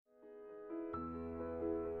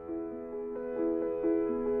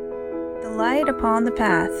Light Upon the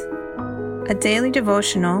Path, a daily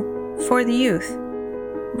devotional for the youth,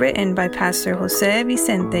 written by Pastor Jose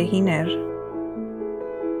Vicente Giner.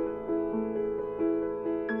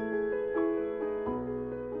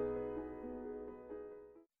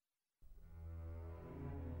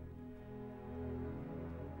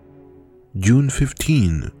 June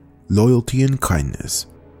 15. Loyalty and Kindness.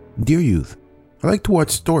 Dear youth, I like to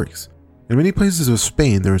watch storks. In many places of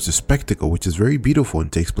Spain there is a spectacle which is very beautiful and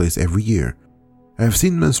takes place every year. I have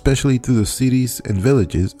seen them especially through the cities and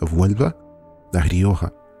villages of Huelva, La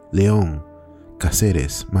Rioja, León,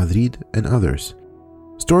 Cáceres, Madrid, and others.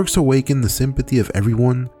 Storks awaken the sympathy of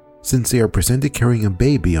everyone since they are presented carrying a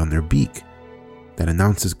baby on their beak that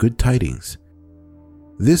announces good tidings.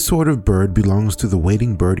 This sort of bird belongs to the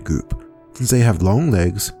wading bird group, since they have long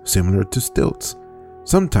legs similar to stilts.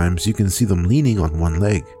 Sometimes you can see them leaning on one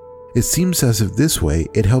leg. It seems as if this way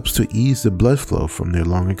it helps to ease the blood flow from their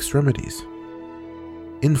long extremities.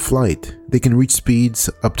 In flight, they can reach speeds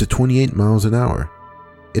up to 28 miles an hour.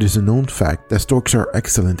 It is a known fact that storks are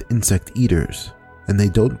excellent insect eaters, and they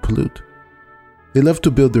don't pollute. They love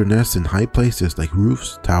to build their nests in high places like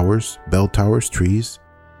roofs, towers, bell towers, trees,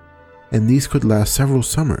 and these could last several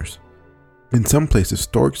summers. In some places,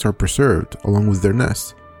 storks are preserved along with their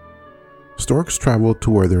nests. Storks travel to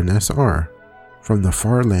where their nests are, from the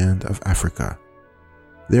far land of Africa.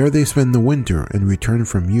 There they spend the winter and return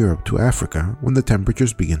from Europe to Africa when the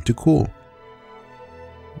temperatures begin to cool.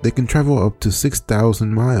 They can travel up to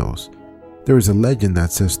 6,000 miles. There is a legend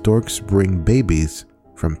that says storks bring babies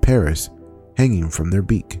from Paris hanging from their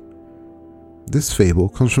beak. This fable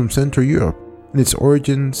comes from Central Europe, and its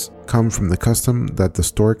origins come from the custom that the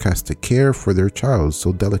stork has to care for their child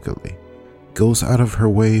so delicately, goes out of her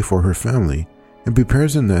way for her family, and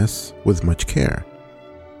prepares a nest with much care.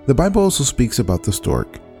 The Bible also speaks about the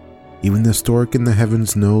stork. Even the stork in the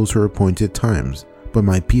heavens knows her appointed times, but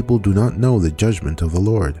my people do not know the judgment of the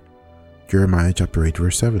Lord. Jeremiah chapter 8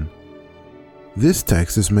 verse 7. This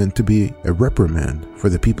text is meant to be a reprimand for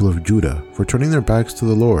the people of Judah for turning their backs to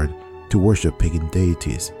the Lord to worship pagan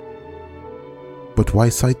deities. But why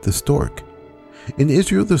cite the stork? In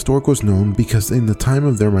Israel, the stork was known because in the time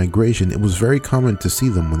of their migration, it was very common to see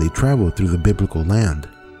them when they traveled through the biblical land.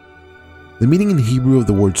 The meaning in Hebrew of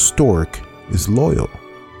the word stork is loyal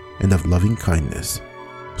and of loving kindness.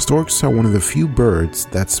 Storks are one of the few birds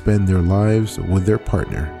that spend their lives with their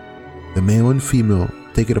partner. The male and female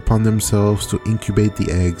take it upon themselves to incubate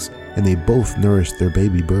the eggs, and they both nourish their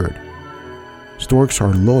baby bird. Storks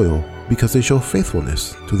are loyal because they show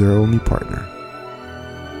faithfulness to their only partner.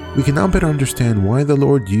 We can now better understand why the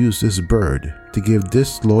Lord used this bird to give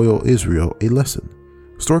disloyal Israel a lesson.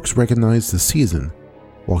 Storks recognize the season,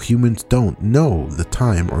 while humans don't know the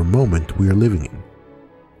time or moment we are living in.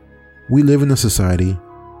 We live in a society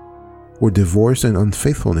where divorce and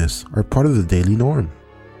unfaithfulness are part of the daily norm.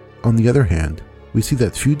 On the other hand, we see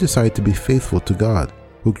that few decide to be faithful to God,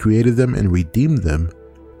 who created them and redeemed them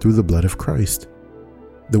through the blood of Christ.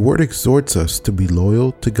 The Word exhorts us to be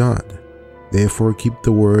loyal to God. Therefore keep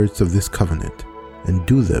the words of this covenant, and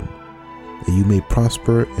do them, that you may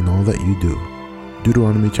prosper in all that you do.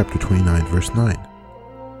 Deuteronomy chapter 29 verse 9.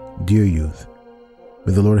 Dear youth,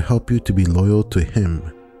 may the Lord help you to be loyal to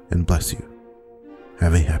Him and bless you.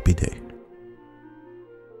 Have a happy day.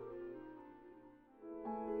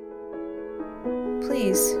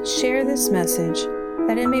 Please share this message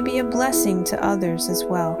that it may be a blessing to others as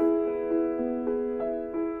well.